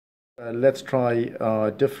Let's try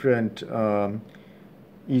different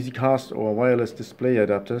EasyCast or wireless display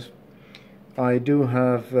adapters. I do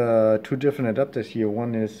have two different adapters here.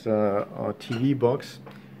 One is a TV box,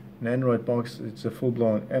 an Android box. It's a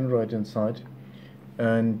full-blown Android inside,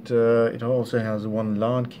 and it also has one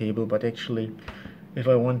LAN cable. But actually, if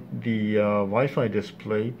I want the Wi-Fi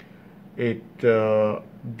display, it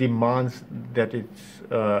demands that it's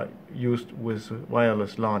used with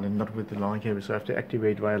wireless LAN and not with the LAN cable, so I have to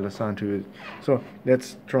activate wireless LAN to it. So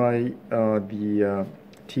let's try the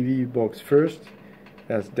TV box first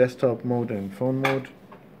as desktop mode and phone mode,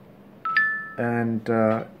 and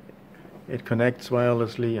it connects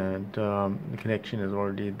wirelessly, and the connection is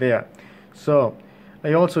already there. So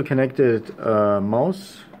I also connected a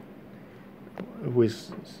mouse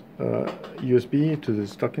with USB to the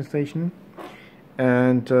docking station,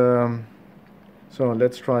 and so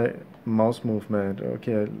let's try mouse movement.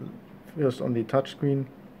 Okay, first on the touch screen,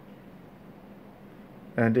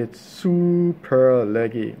 and it's super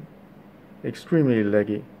laggy, extremely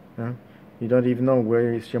laggy. You don't even know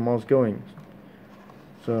where is your mouse going.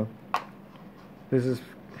 So this is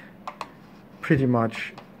pretty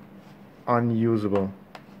much unusable.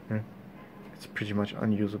 It's pretty much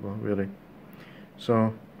unusable, really.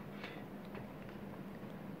 So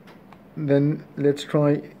then let's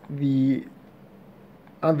try the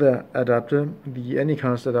other adapter, the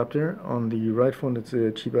Anycast adapter. On the right phone, it's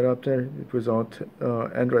a cheap adapter without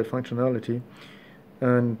Android functionality,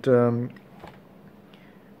 and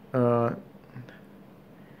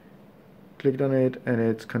clicked on it, and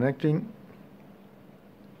it's connecting,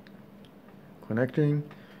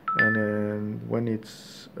 and then when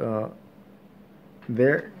it's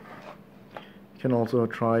there, you can also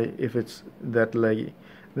try if it's that laggy.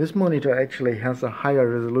 This monitor actually has a higher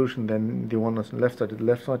resolution than the one on the left side. The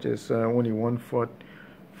left side is only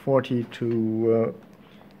 140 to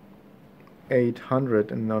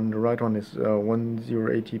 800, and on the right one is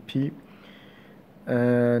 1080p.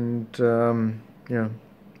 And yeah,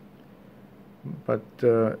 but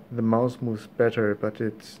the mouse moves better, but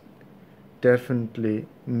it's definitely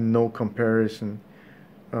no comparison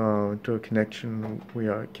to a connection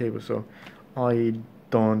via cable. So I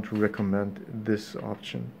don't recommend this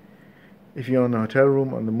option. If you're in a hotel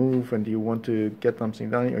room on the move and you want to get something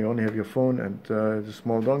done, you only have your phone and the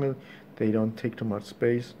small dongle, they don't take too much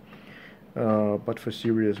space. But for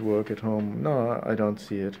serious work at home, no, I don't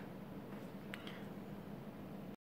see it.